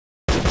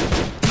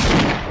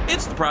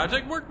It's the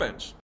Project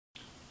Workbench.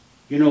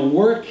 You know,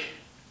 work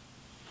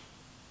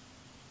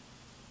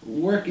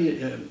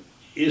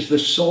is the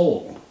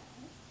soul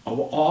of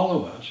all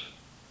of us,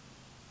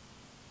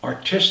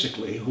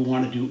 artistically, who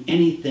want to do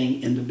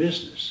anything in the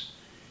business.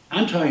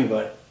 I'm talking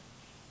about,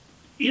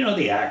 you know,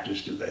 the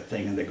actors do their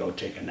thing and they go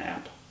take a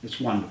nap.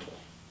 It's wonderful.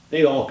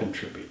 They all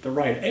contribute. The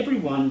writer,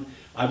 everyone,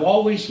 I've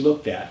always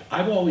felt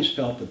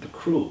that the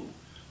crew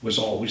was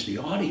always the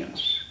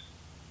audience.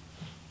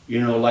 You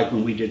know, like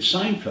when we did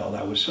Seinfeld,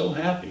 I was so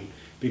happy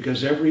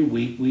because every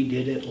week we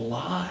did it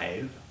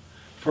live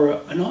for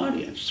an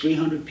audience,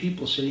 300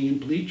 people sitting in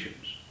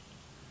bleachers.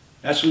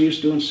 That's what we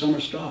used to do in summer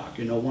stock.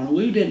 You know,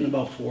 we did it in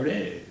about 4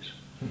 days.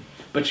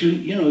 But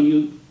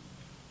you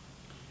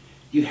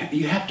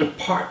have to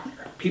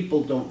partner.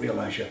 People don't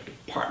realize you have to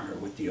partner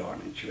with the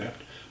audience. You have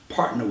to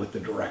partner with the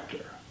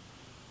director.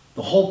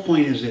 The whole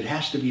point is it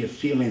has to be a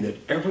feeling that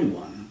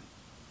everyone,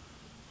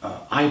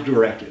 I've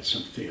directed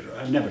some theater.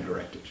 I've never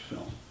directed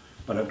film,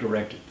 but I've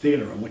directed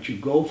theater. And what you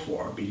go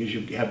for, because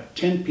you have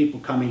 10 people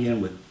coming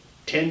in with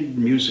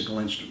 10 musical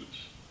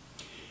instruments,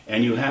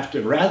 and you have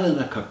to, rather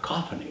than a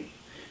cacophony,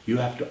 you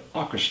have to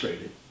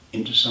orchestrate it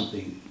into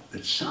something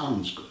that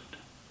sounds good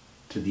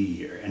to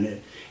the ear.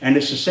 And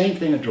it's the same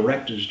thing a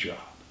director's job.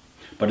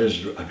 But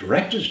as a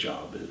director's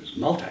job is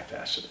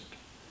multifaceted.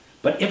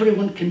 But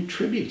everyone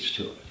contributes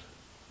to it.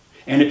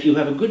 And if you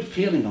have a good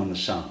feeling on the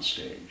sound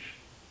stage,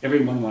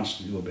 everyone wants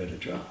to do a better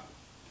job.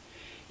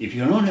 If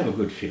you don't have a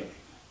good feeling,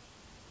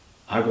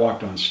 I've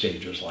walked on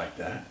stages like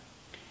that,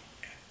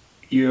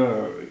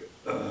 your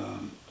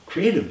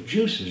creative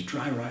juices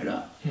dry right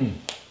up.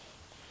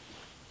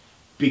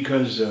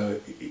 Because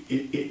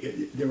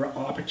there are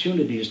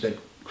opportunities that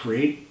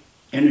create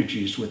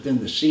energies within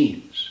the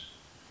scenes,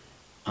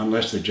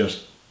 unless they're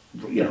just,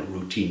 you know,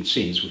 routine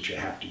scenes, which you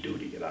have to do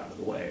to get out of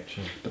the way.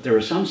 Sure. But there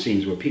are some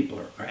scenes where people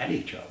are at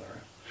each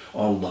other,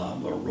 or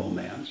love, or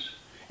romance,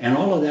 and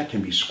all of that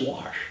can be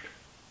squashed.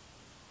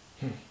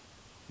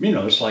 You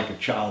know, it's like a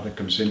child that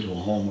comes into a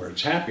home where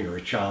it's happy, or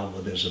a child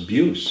where there's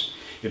abuse.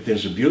 If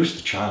there's abuse,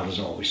 the child is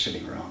always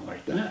sitting around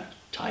like that,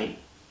 tight,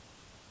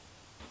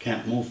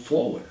 can't move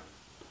forward.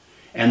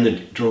 And the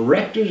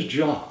director's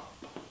job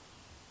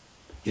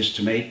is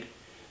to make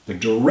the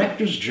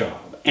director's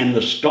job and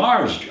the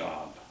star's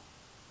job,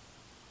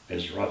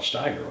 as Rod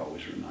Steiger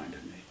always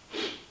reminded me,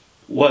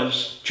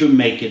 was to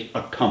make it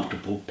a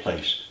comfortable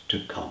place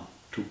to come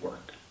to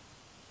work.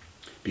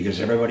 Because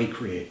everybody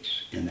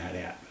creates in that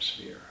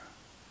atmosphere.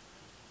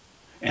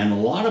 And a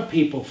lot of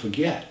people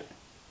forget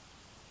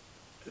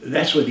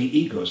that's where the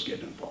egos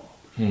get involved.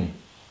 A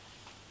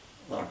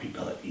lot of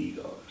people have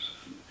egos.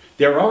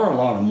 There are a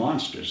lot of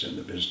monsters in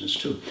the business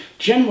too.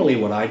 Generally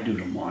what I do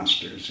to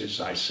monsters is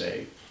I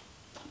say,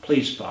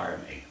 please fire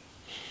me.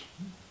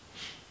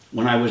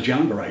 When I was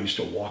younger, I used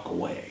to walk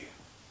away.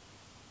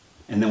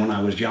 And then when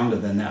I was younger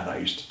than that, I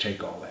used to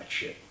take all that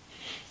shit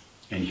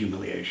and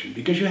humiliation,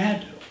 because you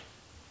had to.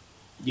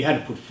 You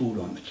had to put food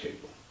on the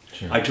table.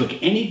 Sure. I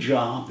took any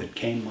job that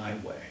came my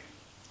way,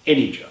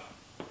 any job.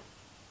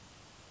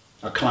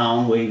 A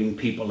clown waving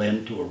people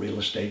into a real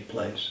estate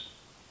place,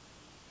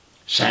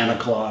 Santa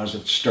Claus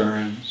at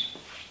Stearns,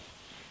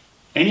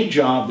 any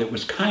job that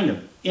was kind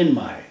of in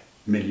my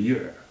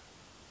milieu,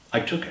 I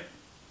took it.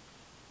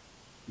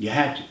 You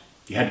had to.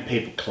 You had to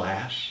pay for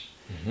class.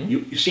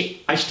 You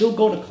see, I still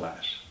go to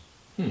class.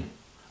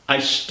 I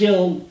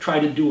still try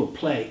to do a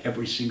play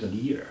every single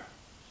year.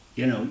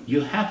 You know,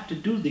 you have to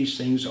do these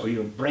things or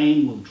your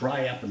brain will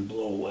dry up and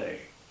blow away.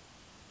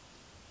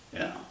 You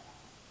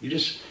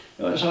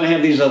know, so I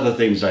have these other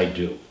things I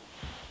do.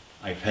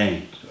 I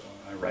paint,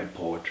 or I write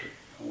poetry,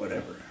 or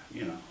whatever,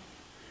 you know.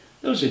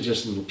 Those are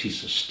just little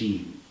pieces of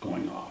steam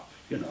going off,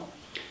 you know.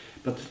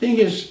 But the thing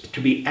is to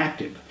be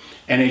active.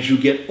 And as you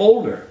get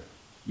older,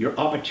 your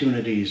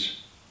opportunities,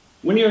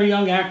 when you're a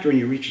young actor and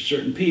you reach a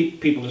certain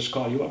peak, people just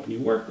call you up and you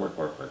work.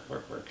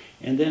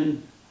 And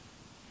then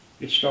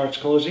it starts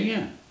closing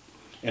in.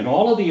 And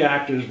all of the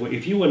actors,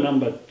 if you were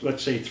number,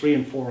 let's say 3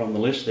 and 4 on the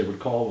list, they would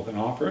call with an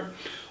offer.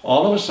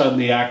 All of a sudden,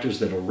 the actors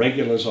that are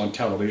regulars on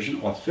television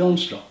or film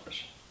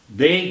stars,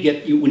 they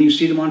get you when you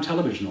see them on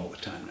television all the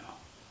time now.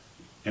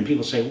 And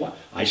people say, what?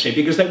 I say,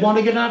 because they want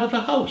to get out of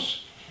the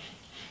house.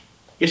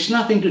 It's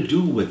nothing to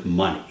do with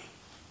money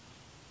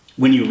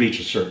when you reach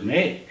a certain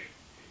age.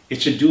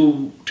 It's to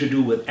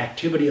do with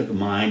activity of the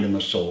mind and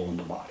the soul and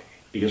the body.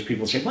 Because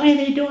people say, why are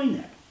they doing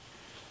that?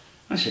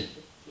 I said,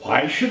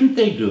 why shouldn't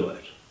they do it?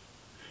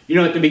 You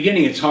know, at the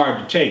beginning it's hard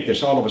to take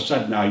this. All of a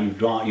sudden now you've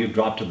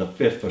dropped to the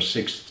 5th or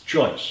 6th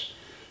choice.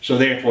 So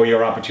therefore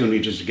your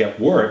opportunities to get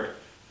work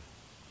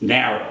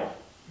narrow,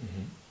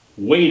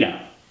 way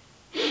down.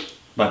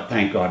 But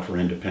thank God for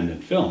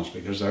independent films,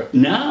 because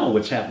now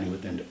what's happening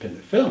with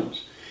independent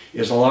films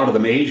is a lot of the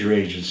major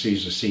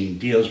agencies are seeing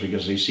deals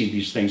because they see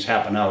these things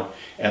happen out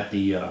at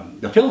the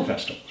film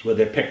festivals where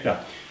they're picked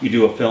up. You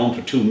do a film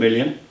for $2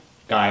 million,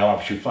 guy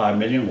offers you $5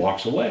 million,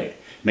 walks away,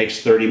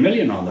 makes $30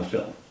 million on the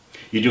film.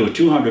 You do a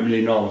 $200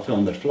 million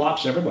film that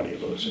flops, everybody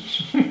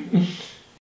loses.